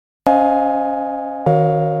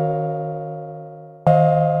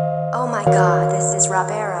my god, this is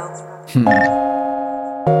Robbero.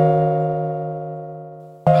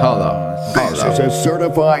 Hold on. This is a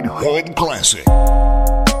certified hood classic.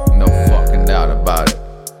 No fucking doubt about it.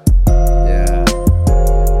 Yeah.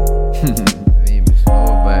 Baby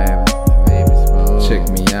smooth, baby. Baby smooth. Check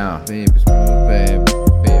me out. Baby smooth, baby.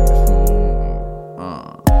 Baby smooth.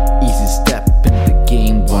 Easy step in the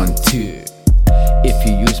game, 1, 2. If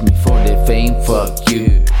you use me for the fame, fuck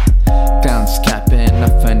you. Clowns capping,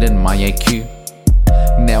 offending my IQ.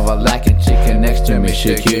 Never lacking chicken next to me,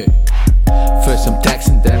 shit you. First I'm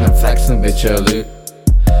taxing, then I'm flexing with your loot.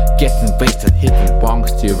 Getting wasted, hitting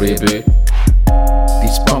bonks to reboot.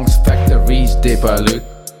 These punks factories, they pollute.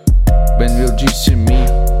 When real G's see me,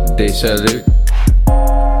 they salute.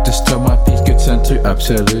 Disturb my peace, get sent to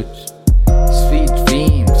absolute. Sweet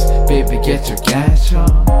dreams, baby get your cash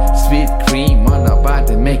on. Sweet cream on her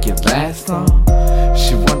body, make it last long.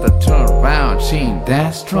 She want to turn around, she ain't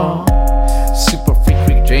that strong. Super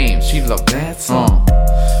freak James, she love that song.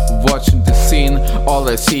 Watching the scene, all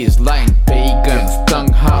I see is lying pagans.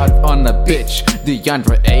 Tongue hard on a bitch,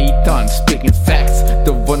 DeAndre Ayton. Speaking facts,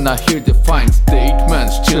 the one I hear define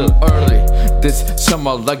statements. Chill early, this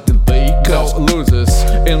summer like the Lakers. No losers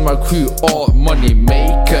in my crew, all money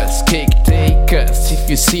makers. Cake takers, if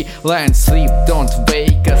you see lions sleep, don't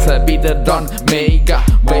wake us. I be the Don Mega,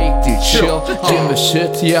 way to chill. Jimmy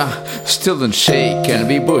shit, yeah, still in shaking.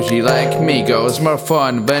 Be bougie like Migos, more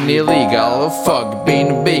fun than illegal. Fuck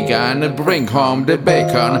being big and bring home the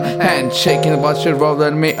bacon. Handshaking, watch you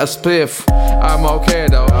rolling me a spliff. I'm okay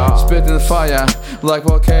though, spitting fire like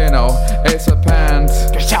volcano. It's a pant,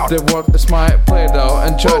 the world is my play-doh.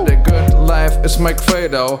 Enjoy the good life, it's my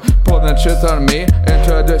credo. Pulling shit on me,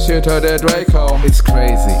 introduce you to the Draco. It's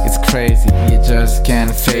crazy, you just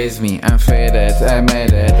can't phase me. I'm faded, I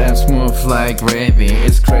made it, I'm smooth like gravy.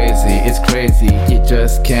 It's crazy, you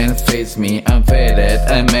just can't phase me. I'm faded,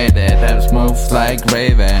 I made it, I'm smooth like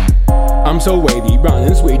gravy. I'm so wavy, brown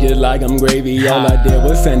and sweet just like I'm gravy. All I did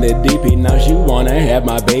was send it DP, now she wanna have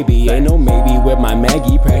my baby. Ain't no maybe with my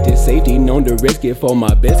Maggie, practice safety. Known to risk it for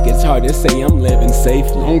my biscuits, hard to say I'm living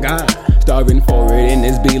safely. Oh God, starving for it in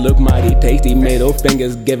this beat, look mighty tasty. Middle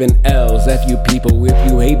fingers giving L's, F you people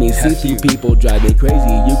if you hate me. See through people drive me crazy.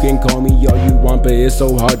 You can call me all you want, but it's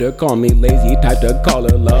so hard to call me lazy. Type to call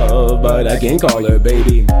her love, but I can't call her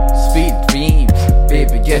baby. Sweet dreams,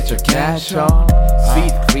 baby get your cash on.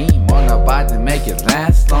 Sweet cream on her body, make it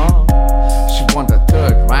last long. She want the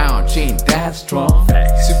third round, she ain't that strong.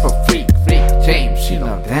 Super freak James, she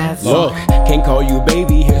love that song. Look, can't call you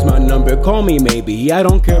baby, here's my number, call me maybe. I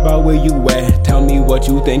don't care about where you at, tell me what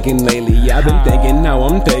you thinking lately. I've been thinking, now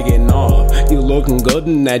I'm taking off. You looking good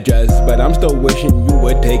in that dress, but I'm still wishing you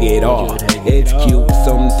would take it off. It's cute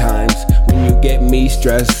sometimes when you get me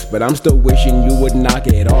stressed, but I'm still wishing you would knock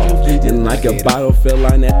it off. And like a bottle fill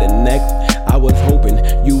line at the neck, I was hoping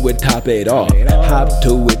you would top it off. Hop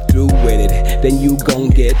to it, through with it, then you gon'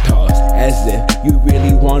 get tossed. As if you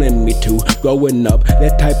really wanted me to. Growing up,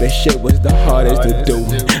 that type of shit was the hardest to do.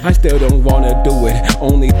 I still don't wanna do it,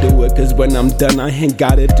 only do it cause when I'm done I ain't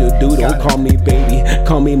got it to do. Don't call me baby,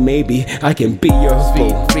 call me maybe, I can be your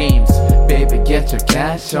Sweet dreams, baby get your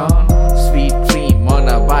cash on. Sweet cream on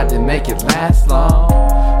her body, make it last long.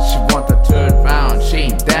 She want the third round, she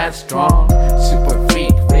ain't that strong. Super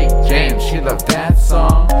freak James, she love that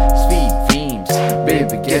song. Sweet dreams,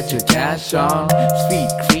 baby get your cash on. Sweet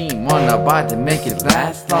cream on her body, make it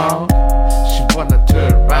last long. She want the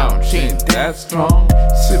third round, she ain't that strong.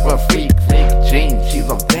 Super freak James, she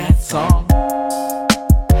love that song.